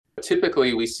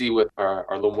Typically, we see with our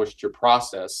low moisture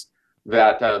process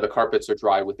that the carpets are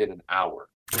dry within an hour.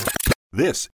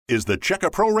 This is the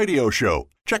Check-A-Pro Radio Show.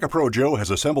 Check-A-Pro Joe has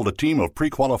assembled a team of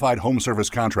pre-qualified home service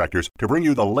contractors to bring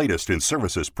you the latest in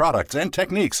services, products, and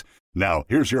techniques. Now,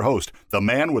 here's your host, the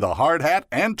man with a hard hat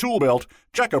and tool belt,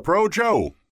 Check-A-Pro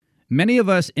Joe. Many of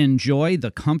us enjoy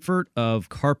the comfort of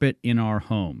carpet in our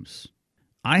homes.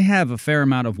 I have a fair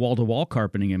amount of wall-to-wall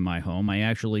carpeting in my home. I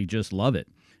actually just love it,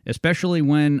 especially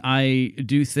when I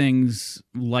do things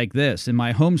like this. In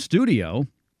my home studio,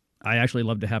 I actually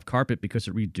love to have carpet because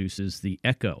it reduces the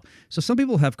echo. So some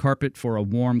people have carpet for a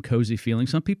warm, cozy feeling.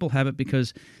 Some people have it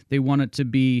because they want it to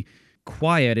be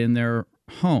quiet in their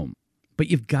home. But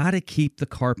you've got to keep the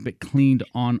carpet cleaned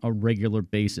on a regular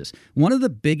basis. One of the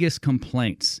biggest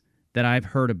complaints that I've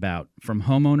heard about from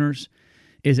homeowners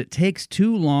is it takes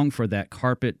too long for that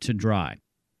carpet to dry.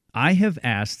 I have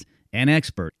asked an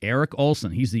expert, Eric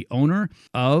Olson. He's the owner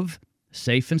of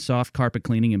Safe and Soft Carpet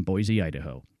Cleaning in Boise,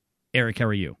 Idaho. Eric, how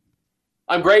are you?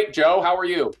 I'm great, Joe. How are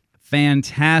you?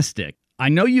 Fantastic. I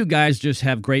know you guys just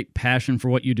have great passion for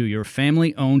what you do. You're a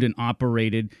family-owned and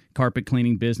operated carpet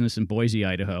cleaning business in Boise,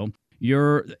 Idaho.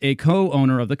 You're a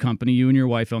co-owner of the company. You and your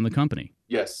wife own the company.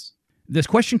 Yes. This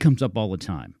question comes up all the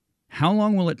time. How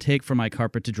long will it take for my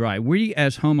carpet to dry? We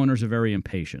as homeowners are very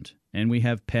impatient, and we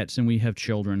have pets and we have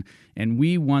children, and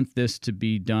we want this to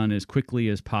be done as quickly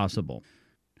as possible.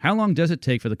 How long does it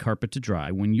take for the carpet to dry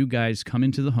when you guys come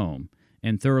into the home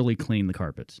and thoroughly clean the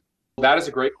carpets? That is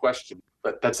a great question,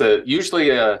 but that's usually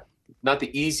not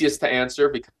the easiest to answer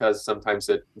because sometimes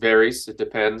it varies. It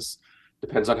depends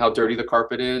on how dirty the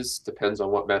carpet is, depends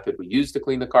on what method we use to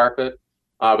clean the carpet.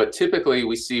 But typically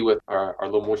we see with our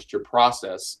low moisture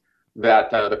process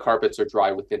that the carpets are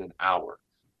dry within an hour.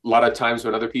 A lot of times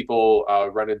when other people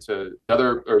run into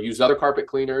use other carpet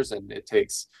cleaners, and it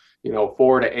takes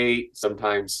 4 to 8,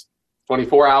 sometimes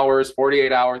 24 hours,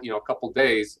 48 hours, a couple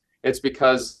days. It's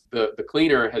because the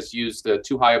cleaner has used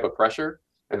too high of a pressure,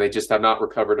 and they just have not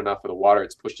recovered enough of the water.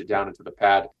 It's pushed it down into the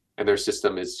pad, and their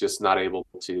system is just not able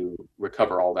to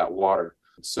recover all that water.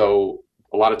 So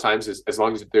a lot of times, as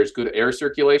long as there's good air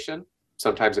circulation,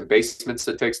 sometimes in basements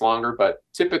it takes longer, but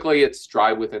typically it's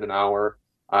dry within an hour,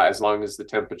 as long as the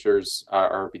temperatures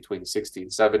are between 60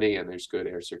 and 70 and there's good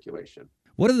air circulation.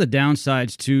 What are the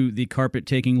downsides to the carpet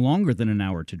taking longer than an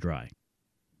hour to dry?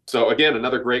 So again,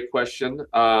 another great question.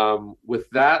 With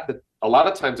that, a lot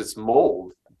of times it's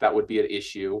mold that would be an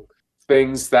issue.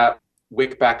 Things that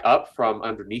wick back up from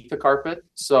underneath the carpet.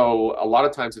 So a lot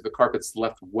of times if the carpet's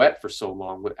left wet for so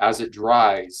long, as it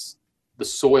dries, the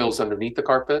soils underneath the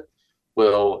carpet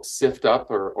will sift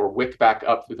up or wick back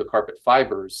up through the carpet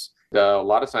fibers. A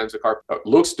lot of times the carpet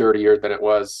looks dirtier than it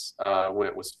was when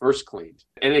it was first cleaned.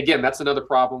 And again, that's another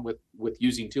problem with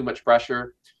using too much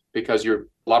pressure, because a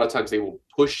lot of times they will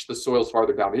push the soils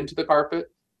farther down into the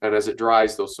carpet, and as it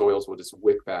dries, those soils will just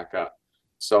wick back up.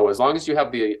 So as long as you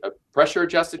have the pressure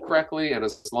adjusted correctly, and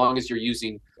as long as you're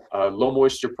using a low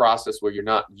moisture process where you're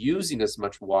not using as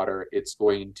much water, it's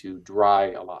going to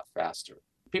dry a lot faster.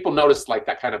 People notice like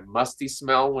that kind of musty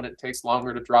smell when it takes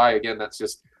longer to dry. Again, that's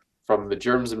just from the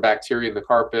germs and bacteria in the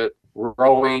carpet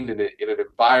growing in an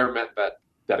environment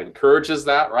that encourages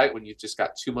that, right? When you've just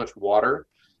got too much water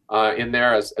in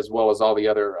there, as well as all the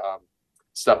other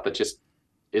stuff that just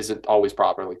isn't always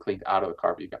properly cleaned out of the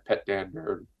carpet. You've got pet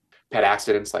dander, pet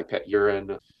accidents like pet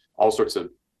urine, all sorts of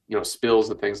spills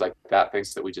and things like that,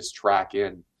 things that we just track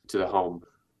in to the home.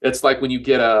 It's like when you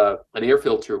get an air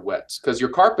filter wet, because your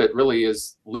carpet really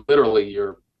is literally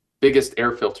your biggest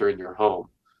air filter in your home.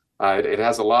 It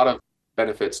has a lot of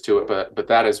benefits to it, but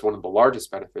that is one of the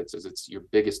largest benefits, is it's your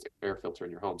biggest air filter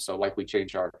in your home. So like we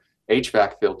change our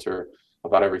HVAC filter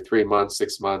about every 3 months,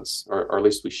 6 months, or at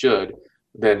least we should,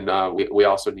 then we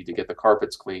also need to get the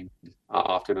carpets cleaned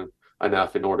often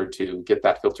enough in order to get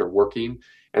that filter working.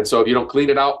 And so if you don't clean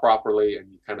it out properly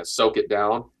and you kind of soak it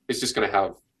down, it's just going to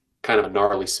have kind of a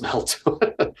gnarly smell to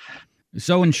it.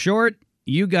 So in short,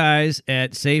 you guys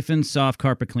at Safe and Soft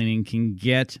Carpet Cleaning can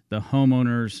get the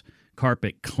homeowner's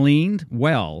carpet cleaned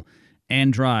well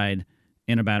and dried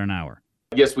in about an hour.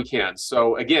 Yes, we can.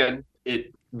 So again,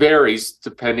 it varies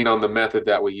depending on the method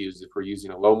that we use. If we're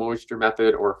using a low moisture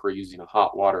method or if we're using a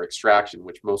hot water extraction,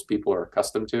 which most people are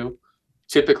accustomed to.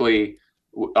 Typically,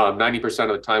 90% of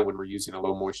the time when we're using a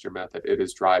low moisture method, it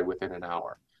is dry within an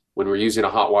hour. When we're using a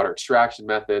hot water extraction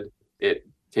method, it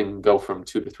can go from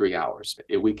 2 to 3 hours.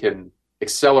 We can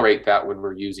accelerate that when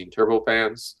we're using turbo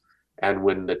fans and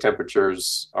when the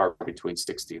temperatures are between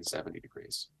 60 and 70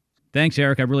 degrees. Thanks,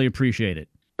 Eric. I really appreciate it.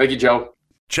 Thank you, Joe.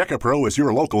 Check-A-Pro is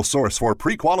your local source for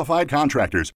pre-qualified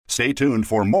contractors. Stay tuned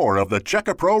for more of the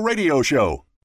Check-A-Pro Radio Show.